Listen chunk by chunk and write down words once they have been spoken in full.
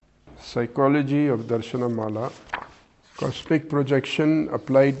Psychology of Darsanamala, Cosmic Projection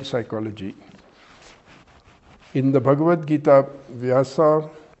Applied Psychology. In the Bhagavad Gita, Vyasa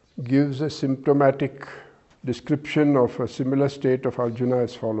gives a symptomatic description of a similar state of Arjuna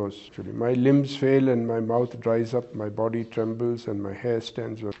as follows. Actually, my limbs fail and my mouth dries up, my body trembles and my hair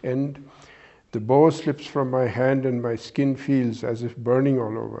stands on end. The bow slips from my hand and my skin feels as if burning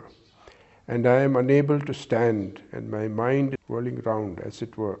all over. And I am unable to stand and my mind is whirling round as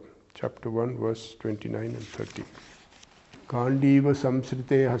it were. Chapter 1, verse 29 and 30. Gandiva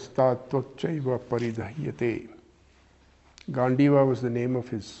samsrite hastat tvachaiva paridahyate. Gandiva was the name of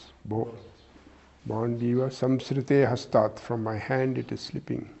his bow. Gandiva samsrite hastat, from my hand it is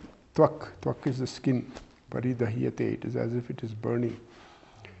slipping. Tvak is the skin. Paridahyate, it is as if it is burning.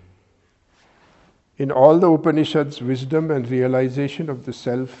 In all the Upanishads, wisdom and realization of the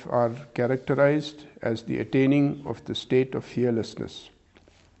self are characterized as the attaining of the state of fearlessness.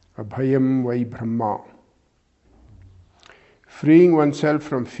 Abhayam vai Brahma. Freeing oneself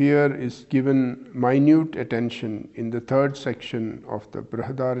from fear is given minute attention in the third section of the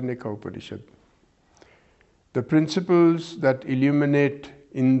Brihadaranyaka Upanishad. The principles that illuminate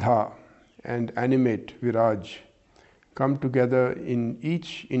Indha and animate Viraj come together in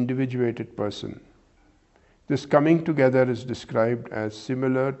each individuated person. This coming together is described as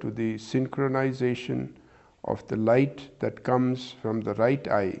similar to the synchronization of the light that comes from the right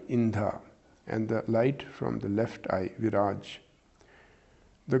eye, Indha, and the light from the left eye, Viraj.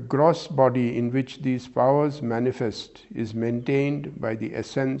 The gross body in which these powers manifest is maintained by the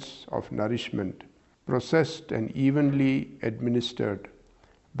essence of nourishment, processed and evenly administered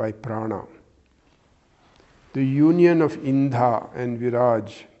by prana. The union of Indha and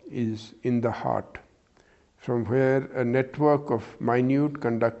Viraj is in the heart, from where a network of minute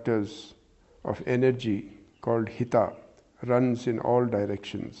conductors of energy called Hita runs in all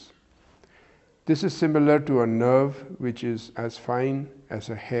directions. This is similar to a nerve which is as fine as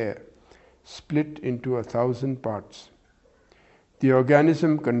a hair, split into 1,000 parts. The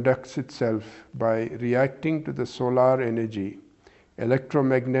organism conducts itself by reacting to the solar energy,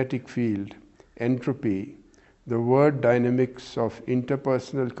 electromagnetic field, entropy, the word dynamics of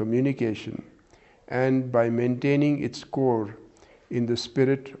interpersonal communication, and by maintaining its core in the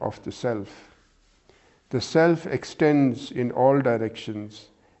spirit of the self. The self extends in all directions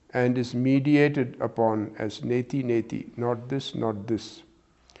and is mediated upon as neti, not this, not this.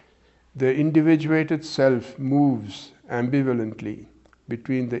 The individuated self moves ambivalently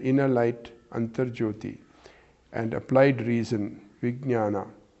between the inner light, antarjyoti, and applied reason, vijnana,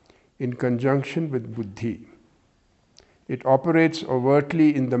 in conjunction with buddhi. It operates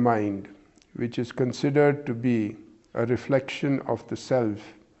overtly in the mind, which is considered to be a reflection of the self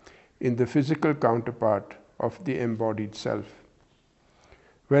in the physical counterpart of the embodied self.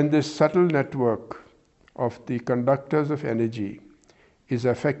 When this subtle network of the conductors of energy is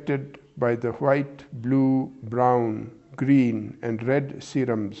affected by the white, blue, brown, green, and red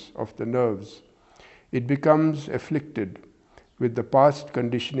serums of the nerves, it becomes afflicted with the past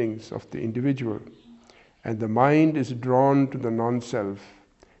conditionings of the individual, and the mind is drawn to the non-self,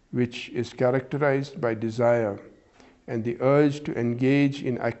 which is characterized by desire and the urge to engage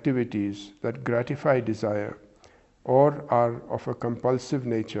in activities that gratify desire or are of a compulsive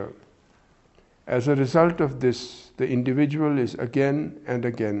nature. As a result of this, the individual is again and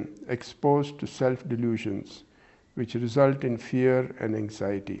again exposed to self-delusions, which result in fear and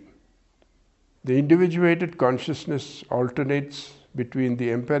anxiety. The individuated consciousness alternates between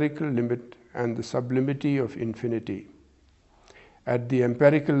the empirical limit and the sublimity of infinity. At the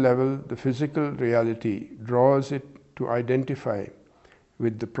empirical level, the physical reality draws it to identify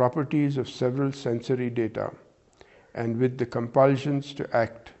with the properties of several sensory data and with the compulsions to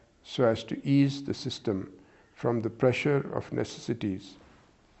act so as to ease the system from the pressure of necessities.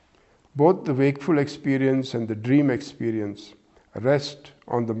 Both the wakeful experience and the dream experience rest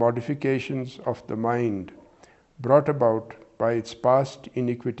on the modifications of the mind brought about by its past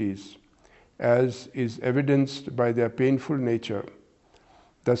iniquities, as is evidenced by their painful nature.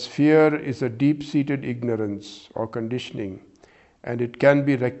 Thus, fear is a deep-seated ignorance or conditioning, and it can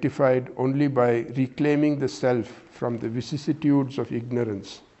be rectified only by reclaiming the self from the vicissitudes of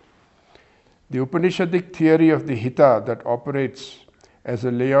ignorance. The Upanishadic theory of the Hita that operates as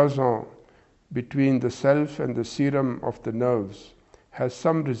a liaison between the self and the serum of the nerves has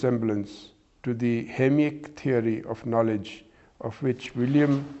some resemblance to the Hemic theory of knowledge, of which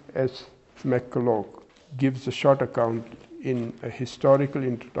William S. McCulloch gives a short account in a historical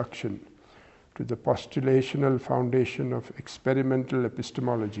introduction to the postulational foundation of experimental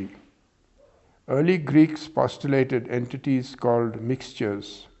epistemology. Early Greeks postulated entities called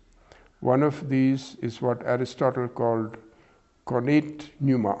mixtures, One of these is what Aristotle called connate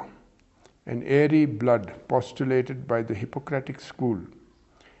pneuma, an airy blood postulated by the Hippocratic school.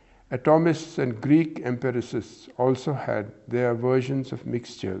 Atomists and Greek empiricists also had their versions of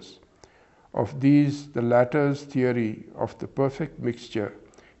mixtures. Of these, the latter's theory of the perfect mixture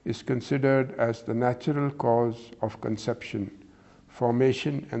is considered as the natural cause of conception,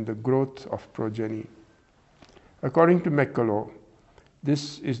 formation, and the growth of progeny. According to McCullough,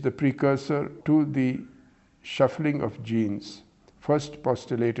 this is the precursor to the shuffling of genes, first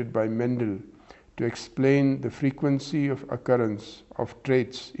postulated by Mendel to explain the frequency of occurrence of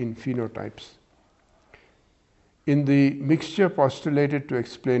traits in phenotypes. In the mixture postulated to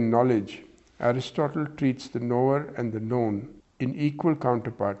explain knowledge, Aristotle treats the knower and the known in equal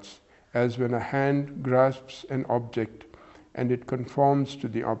counterparts, as when a hand grasps an object and it conforms to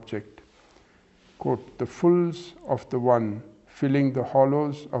the object. Quote, the fulls of the one filling the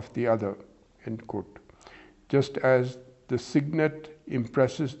hollows of the other, end quote, just as the signet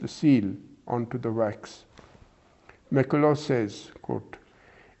impresses the seal onto the wax. McCullough says, quote,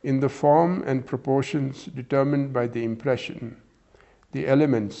 in the form and proportions determined by the impression, the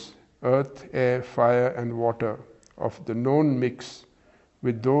elements, earth, air, fire, and water, of the known mix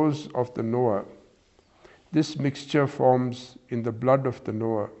with those of the knower. This mixture forms in the blood of the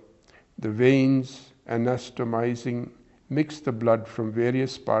knower. The veins, anatomizing, mix the blood from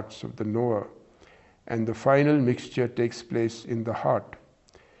various parts of the knower, and the final mixture takes place in the heart.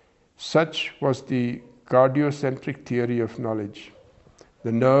 Such was the cardiocentric theory of knowledge.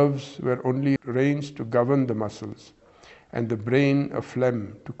 The nerves were only reins to govern the muscles, and the brain a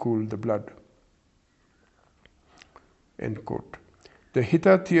phlegm to cool the blood. End quote. The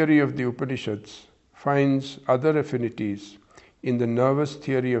Hitta theory of the Upanishads finds other affinities in the nervous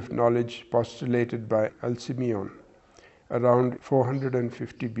theory of knowledge postulated by Alcmaeon around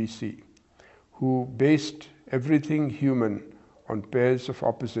 450 BC, who based everything human on pairs of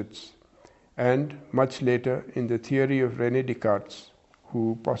opposites, and much later in the theory of René Descartes,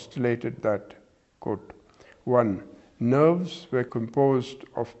 who postulated that, quote, 1. Nerves were composed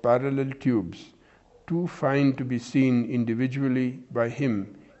of parallel tubes, too fine to be seen individually by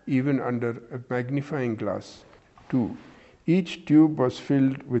him, even under a magnifying glass. 2. Each tube was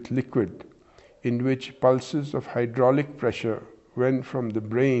filled with liquid, in which pulses of hydraulic pressure went from the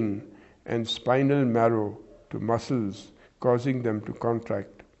brain and spinal marrow to muscles, causing them to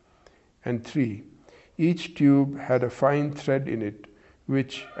contract. And 3. Each tube had a fine thread in it,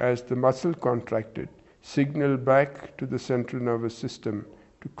 which, as the muscle contracted, signaled back to the central nervous system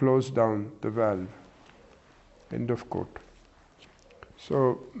to close down the valve. End of quote.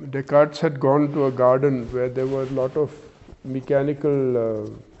 So Descartes had gone to a garden where there were a lot of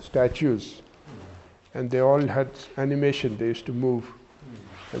mechanical statues, and they all had animation. They used to move,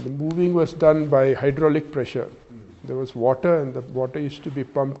 and the moving was done by hydraulic pressure. There was water, and the water used to be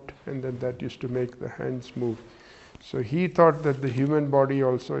pumped, and then that used to make the hands move. So he thought that the human body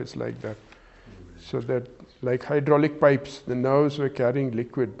also is like that. So that, like hydraulic pipes, the nerves were carrying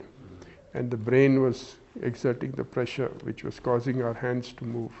liquid, and the brain was exerting the pressure which was causing our hands to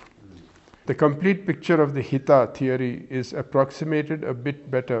move. The complete picture of the Hitta theory is approximated a bit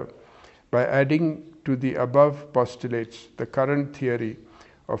better by adding to the above postulates the current theory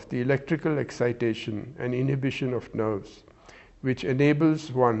of the electrical excitation and inhibition of nerves, which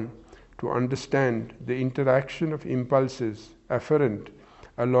enables one to understand the interaction of impulses afferent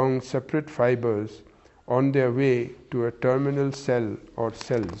along separate fibers on their way to a terminal cell or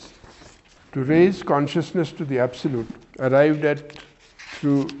cells. To raise consciousness to the Absolute, arrived at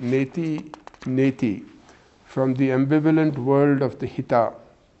through neti from the ambivalent world of the Hitta,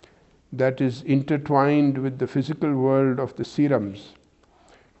 that is intertwined with the physical world of the serums,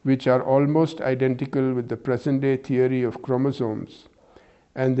 which are almost identical with the present-day theory of chromosomes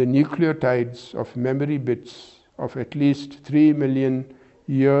and the nucleotides of memory bits of at least 3 million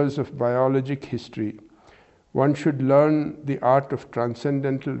years of biologic history, one should learn the art of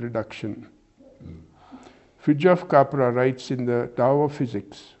transcendental reduction. Fridtjof Capra writes in the Tao of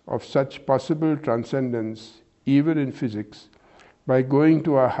Physics of such possible transcendence, even in physics, by going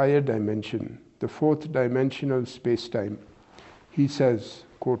to a higher dimension, the fourth dimensional space-time. He says,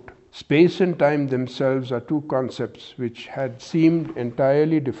 quote, space and time themselves are two concepts which had seemed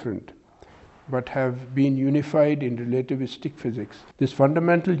entirely different, but have been unified in relativistic physics. This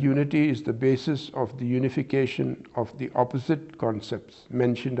fundamental unity is the basis of the unification of the opposite concepts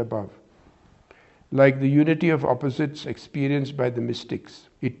mentioned above. Like the unity of opposites experienced by the mystics,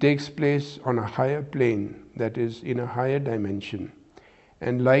 it takes place on a higher plane, that is, in a higher dimension.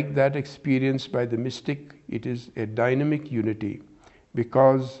 And like that experienced by the mystic, it is a dynamic unity,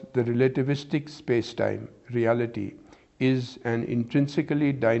 because the relativistic spacetime reality is an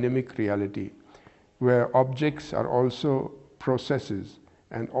intrinsically dynamic reality where objects are also processes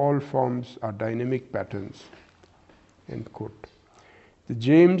and all forms are dynamic patterns. End quote. The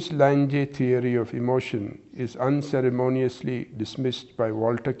James Lange theory of emotion is unceremoniously dismissed by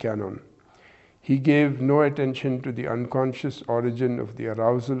Walter Cannon. He gave no attention to the unconscious origin of the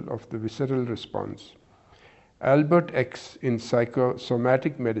arousal of the visceral response. Albert X in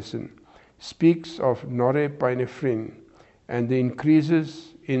psychosomatic medicine speaks of norepinephrine and the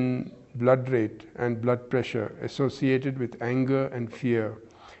increases in blood rate and blood pressure associated with anger and fear,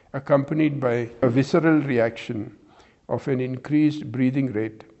 accompanied by a visceral reaction of an increased breathing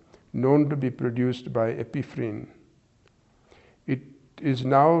rate known to be produced by epinephrine. It is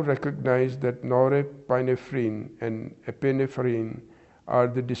now recognized that norepinephrine and epinephrine are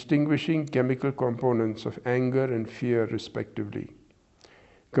the distinguishing chemical components of anger and fear respectively.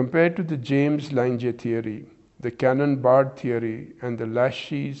 Compared to the James Lange theory, the Cannon-Bard theory and the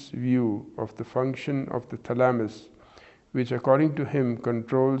Lashy's view of the function of the thalamus, which according to him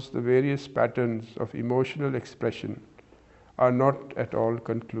controls the various patterns of emotional expression, are not at all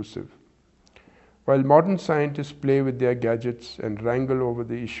conclusive. While modern scientists play with their gadgets and wrangle over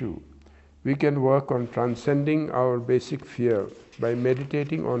the issue, we can work on transcending our basic fear by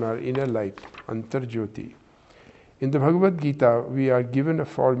meditating on our inner light, Antarjyoti. In the Bhagavad Gita, we are given a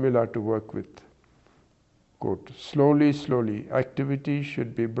formula to work with. Quote, slowly, slowly, activity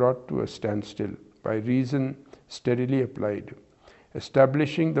should be brought to a standstill by reason steadily applied,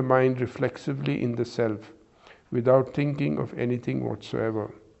 establishing the mind reflexively in the self without thinking of anything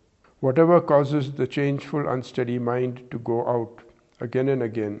whatsoever. Whatever causes the changeful, unsteady mind to go out again and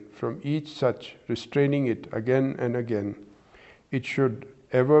again, from each such restraining it again and again, it should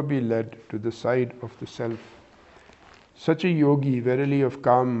ever be led to the side of the self. Such a yogi, verily of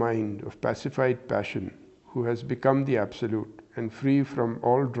calm mind, of pacified passion, who has become the Absolute and free from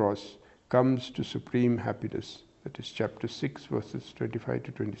all dross, comes to supreme happiness. That is chapter 6, verses 25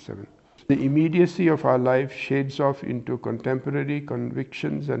 to 27. The immediacy of our life shades off into contemporary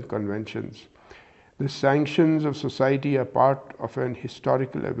convictions and conventions. The sanctions of society are part of an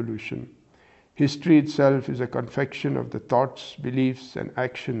historical evolution. History itself is a confection of the thoughts, beliefs, and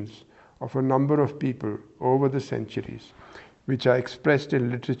actions of a number of people over the centuries, which are expressed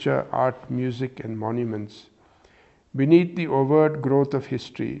in literature, art, music, and monuments. Beneath the overt growth of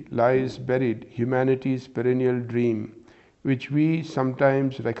history lies buried humanity's perennial dream, which we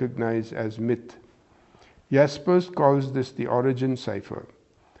sometimes recognize as myth. Jaspers calls this the origin cipher,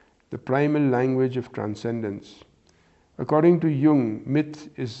 the primal language of transcendence. According to Jung, myth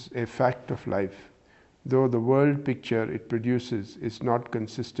is a fact of life, though the world picture it produces is not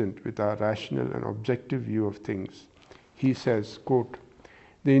consistent with our rational and objective view of things. He says, quote,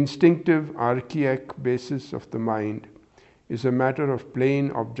 the instinctive, archaic basis of the mind is a matter of plain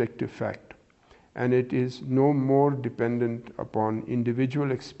objective fact, and it is no more dependent upon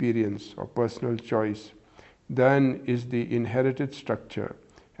individual experience or personal choice than is the inherited structure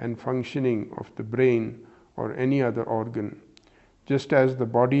and functioning of the brain or any other organ. Just as the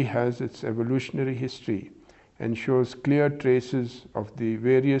body has its evolutionary history and shows clear traces of the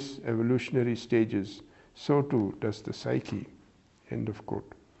various evolutionary stages, so too does the psyche. End of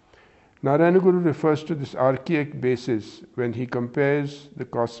quote. Narayanaguru refers to this archaic basis when he compares the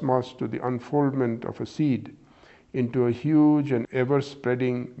cosmos to the unfoldment of a seed into a huge and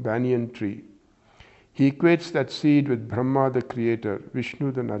ever-spreading banyan tree. He equates that seed with Brahma the creator,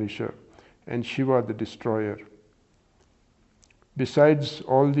 Vishnu the nourisher, and Shiva the destroyer. Besides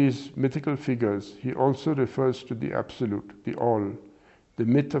all these mythical figures, he also refers to the Absolute, the All. The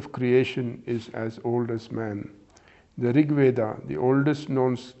myth of creation is as old as man. The Rig Veda, the oldest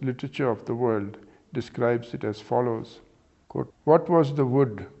known literature of the world, describes it as follows. Quote, what was the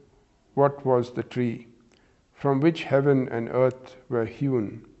wood? What was the tree? From which heaven and earth were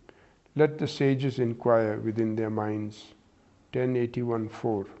hewn? Let the sages inquire within their minds.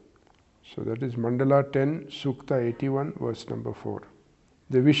 1081-4. So that is Mandala 10, Sukta 81, verse number 4.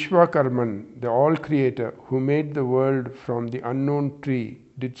 The Vishwakarman, the All-Creator, who made the world from the unknown tree,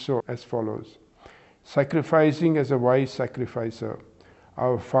 did so as follows. Sacrificing as a wise sacrificer,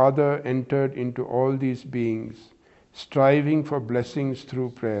 our Father entered into all these beings, striving for blessings through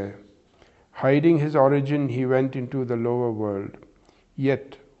prayer. Hiding his origin, he went into the lower world.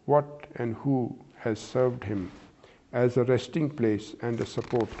 Yet, what and who has served him as a resting place and a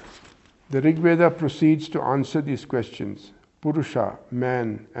support? The Rig Veda proceeds to answer these questions. Purusha,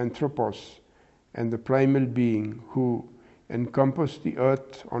 man, Anthropos, and the primal being who encompassed the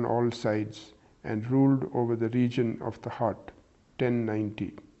earth on all sides and ruled over the region of the heart.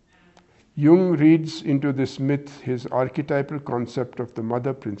 1090. Jung reads into this myth his archetypal concept of the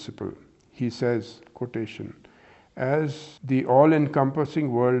mother principle. He says, quotation, as the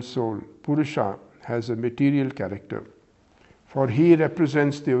all-encompassing world soul, Purusha has a material character, for he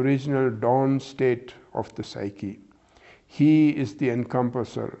represents the original dawn state of the psyche. He is the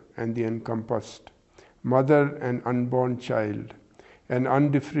encompasser and the encompassed, mother and unborn child, an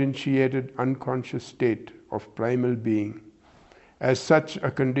undifferentiated unconscious state of primal being. As such,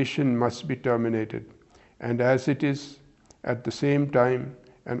 a condition must be terminated, and as it is at the same time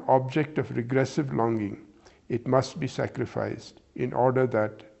an object of regressive longing, it must be sacrificed in order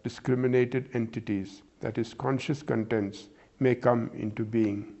that discriminated entities, that is, conscious contents, may come into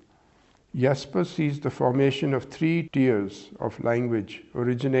being. Jasper sees the formation of three tiers of language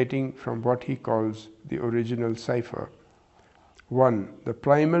originating from what he calls the original cipher. 1. The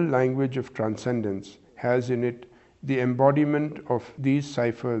primal language of transcendence has in it the embodiment of these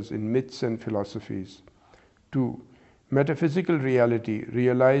ciphers in myths and philosophies. 2. Metaphysical reality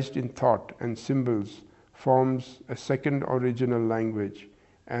realized in thought and symbols forms a second original language.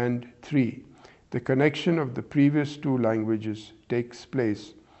 And 3. The connection of the previous two languages takes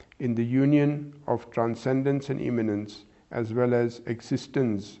place in the union of transcendence and immanence, as well as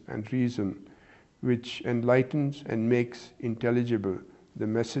existence and reason, which enlightens and makes intelligible the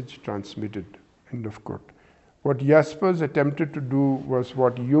message transmitted. End of quote. What Jaspers attempted to do was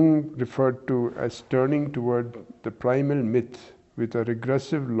what Jung referred to as turning toward the primal myth with a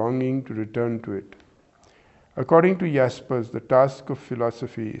regressive longing to return to it. According to Jaspers, the task of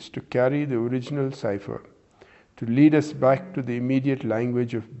philosophy is to carry the original cipher, to lead us back to the immediate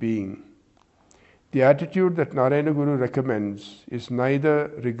language of being. The attitude that Narayana Guru recommends is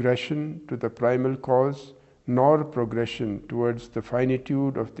neither regression to the primal cause nor progression towards the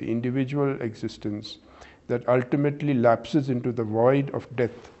finitude of the individual existence that ultimately lapses into the void of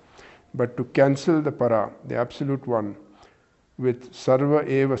death, but to cancel the para, the absolute one, with sarva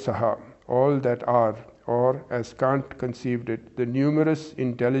eva saha, all that are, or as Kant conceived it, the numerous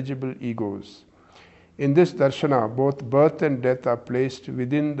intelligible egos. In this darshana, both birth and death are placed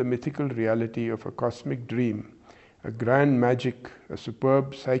within the mythical reality of a cosmic dream, a grand magic, a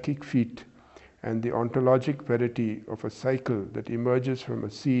superb psychic feat, and the ontologic verity of a cycle that emerges from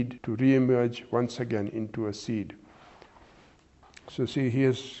a seed to re-emerge once again into a seed. So see, he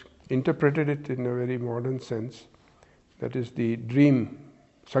has interpreted it in a very modern sense. That is the dream,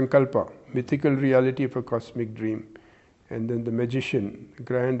 sankalpa, mythical reality of a cosmic dream. And then the magician,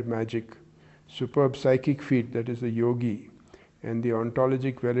 grand magic, superb psychic feat, that is the yogi, and the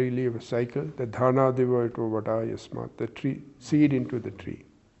ontologic verity of a cycle, the dhana devato vata yasmat, the tree, seed into the tree.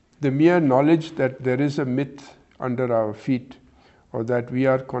 The mere knowledge that there is a myth under our feet, or that we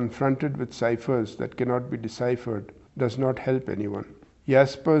are confronted with ciphers that cannot be deciphered, does not help anyone.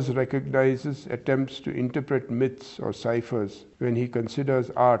 Jaspers recognizes attempts to interpret myths or ciphers when he considers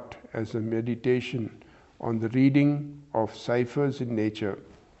art as a meditation on the reading of ciphers in nature,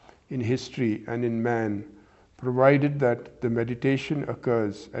 in history, and in man, provided that the meditation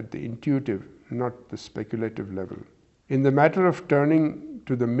occurs at the intuitive, not the speculative level. In the matter of turning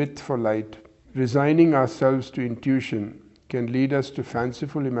to the myth for light, resigning ourselves to intuition can lead us to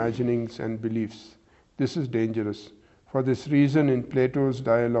fanciful imaginings and beliefs. This is dangerous. For this reason, in Plato's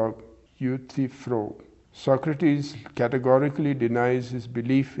dialogue Euthyphro, Socrates categorically denies his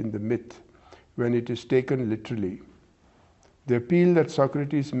belief in the myth when it is taken literally. The appeal that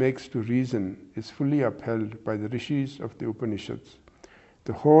Socrates makes to reason is fully upheld by the rishis of the Upanishads.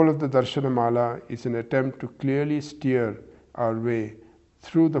 The whole of the Darsanamala is an attempt to clearly steer our way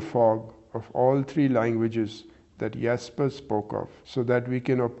through the fog of all three languages that Jasper spoke of, so that we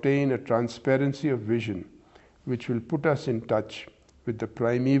can obtain a transparency of vision which will put us in touch with the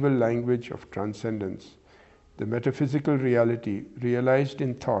primeval language of transcendence, the metaphysical reality realized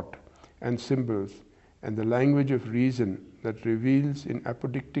in thought and symbols, and the language of reason that reveals in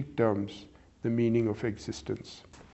apodictic terms the meaning of existence.